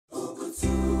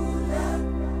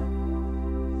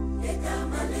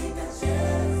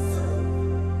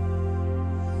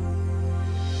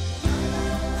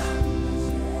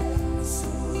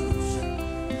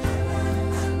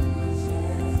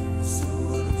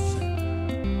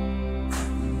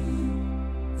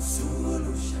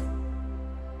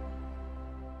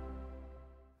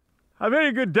A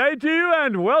very good day to you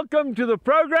and welcome to the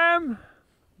program.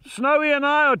 Snowy and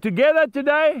I are together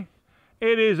today.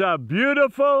 It is a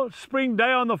beautiful spring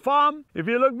day on the farm. If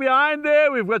you look behind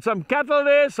there, we've got some cattle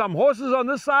there, some horses on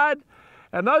this side,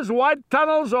 and those white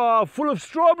tunnels are full of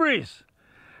strawberries.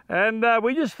 And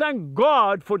we just thank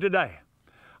God for today.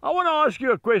 I want to ask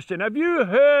you a question. Have you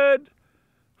heard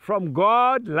from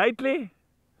God lately?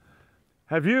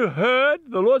 Have you heard?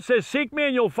 The Lord says, seek me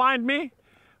and you'll find me.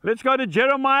 Let's go to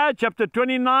Jeremiah chapter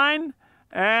 29,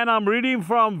 and I'm reading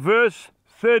from verse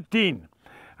 13.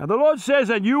 And the Lord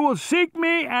says, and you will seek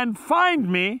me and find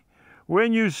me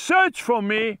when you search for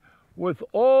me with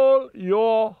all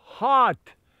your heart.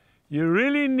 You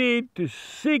really need to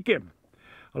seek Him.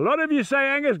 A lot of you say,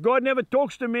 Angus, God never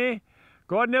talks to me.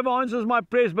 God never answers my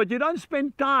prayers, but you don't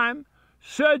spend time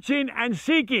searching and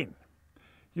seeking.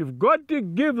 You've got to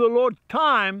give the Lord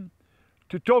time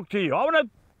to talk to you. I want to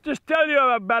just tell you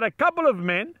about a couple of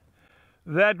men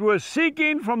that were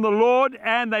seeking from the Lord,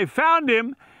 and they found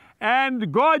Him,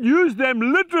 and God used them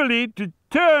literally to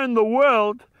turn the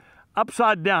world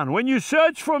upside down. When you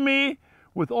search for me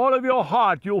with all of your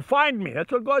heart, you'll find me.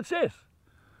 That's what God says.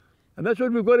 And that's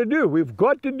what we've got to do. We've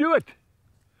got to do it.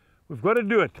 We've got to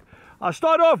do it. I'll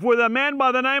start off with a man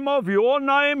by the name of, you all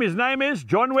know him, his name is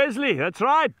John Wesley. That's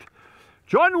right.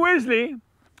 John Wesley,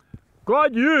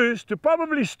 God used to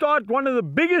probably start one of the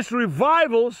biggest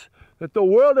revivals that the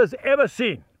world has ever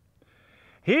seen.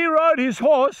 He rode his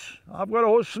horse. I've got a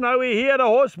horse, Snowy. He had a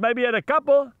horse, maybe he had a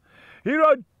couple. He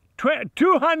rode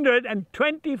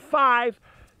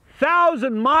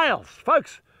 225,000 miles.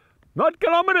 Folks, not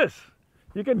kilometers.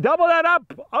 You can double that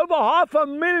up, over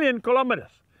 500,000 kilometers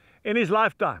in his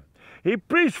lifetime. He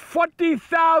preached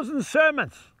 40,000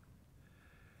 sermons.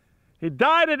 He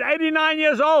died at 89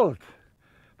 years old.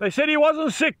 They said he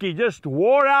wasn't sick, he just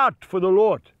wore out for the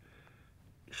Lord.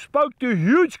 Spoke to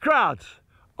huge crowds,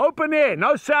 open air,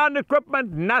 no sound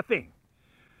equipment, nothing.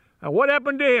 And what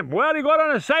happened to him? Well, he got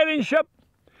on a sailing ship.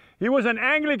 He was an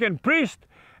Anglican priest,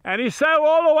 and he sailed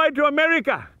all the way to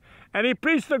America. And he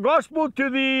preached the gospel to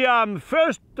the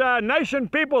First Nation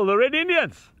people, the Red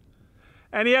Indians.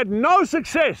 And he had no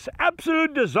success,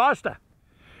 absolute disaster.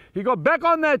 He got back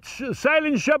on that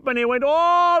sailing ship and he went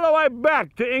all the way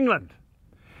back to England.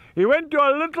 He went to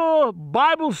a little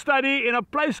Bible study in a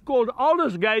place called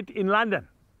Aldersgate in London.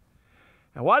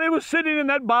 And while he was sitting in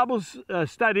that Bible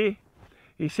study,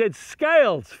 he said,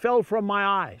 scales fell from my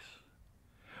eyes.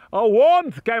 A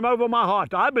warmth came over my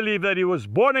heart. I believe that he was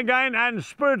born again and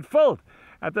Spirit-filled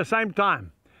at the same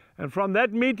time. And from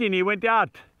that meeting, he went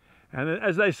out. And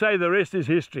as they say, the rest is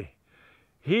history.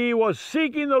 He was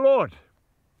seeking the Lord.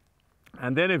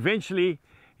 And then eventually,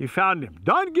 he found Him.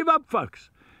 Don't give up, folks.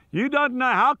 You don't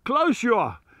know how close you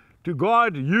are to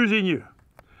God using you.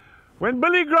 When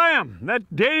Billy Graham,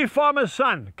 that dairy farmer's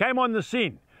son, came on the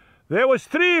scene, there was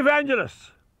 3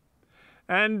 evangelists.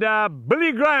 And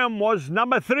Billy Graham was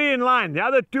number 3 in line. The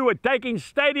other 2 were taking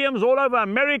stadiums all over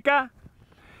America.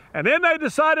 And then they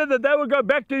decided that they would go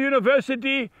back to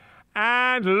university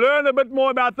and learn a bit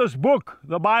more about this book,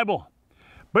 the Bible.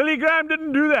 Billy Graham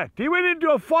didn't do that. He went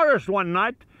into a forest one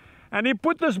night and he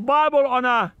put this Bible on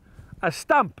a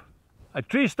stump, a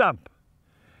tree stump.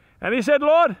 And he said,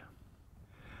 Lord,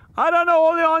 I don't know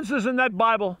all the answers in that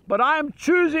Bible, but I am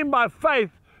choosing by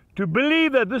faith to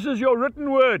believe that this is your written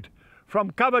word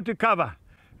from cover to cover.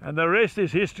 And the rest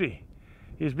is history.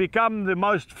 He's become the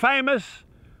most famous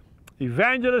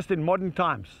evangelist in modern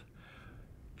times.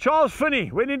 Charles Finney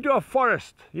went into a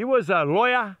forest. He was a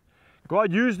lawyer.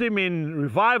 God used him in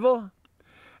revival.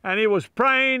 And he was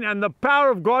praying, and the power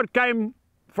of God came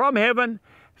from heaven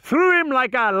through him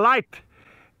like a light.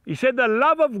 He said the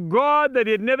love of God that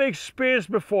he had never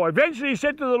experienced before. Eventually he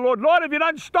said to the Lord, Lord, if you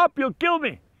don't stop, you'll kill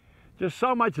me. Just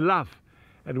so much love.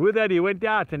 And with that he went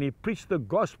out and he preached the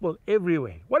gospel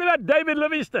everywhere. What about David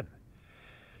Livingstone?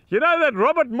 You know that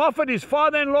Robert Moffat, his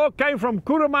father-in-law, came from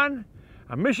Kuruman,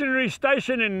 a missionary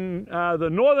station in the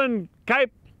Northern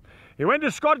Cape. He went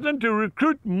to Scotland to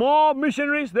recruit more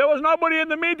missionaries. There was nobody in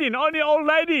the meeting, only old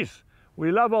ladies. We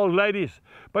love old ladies.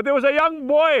 But there was a young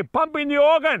boy pumping the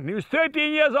organ. He was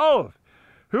 13 years old.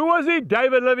 Who was he?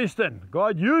 David Livingstone.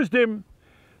 God used him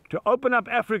to open up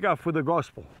Africa for the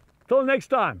gospel. Till next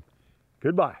time,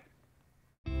 goodbye.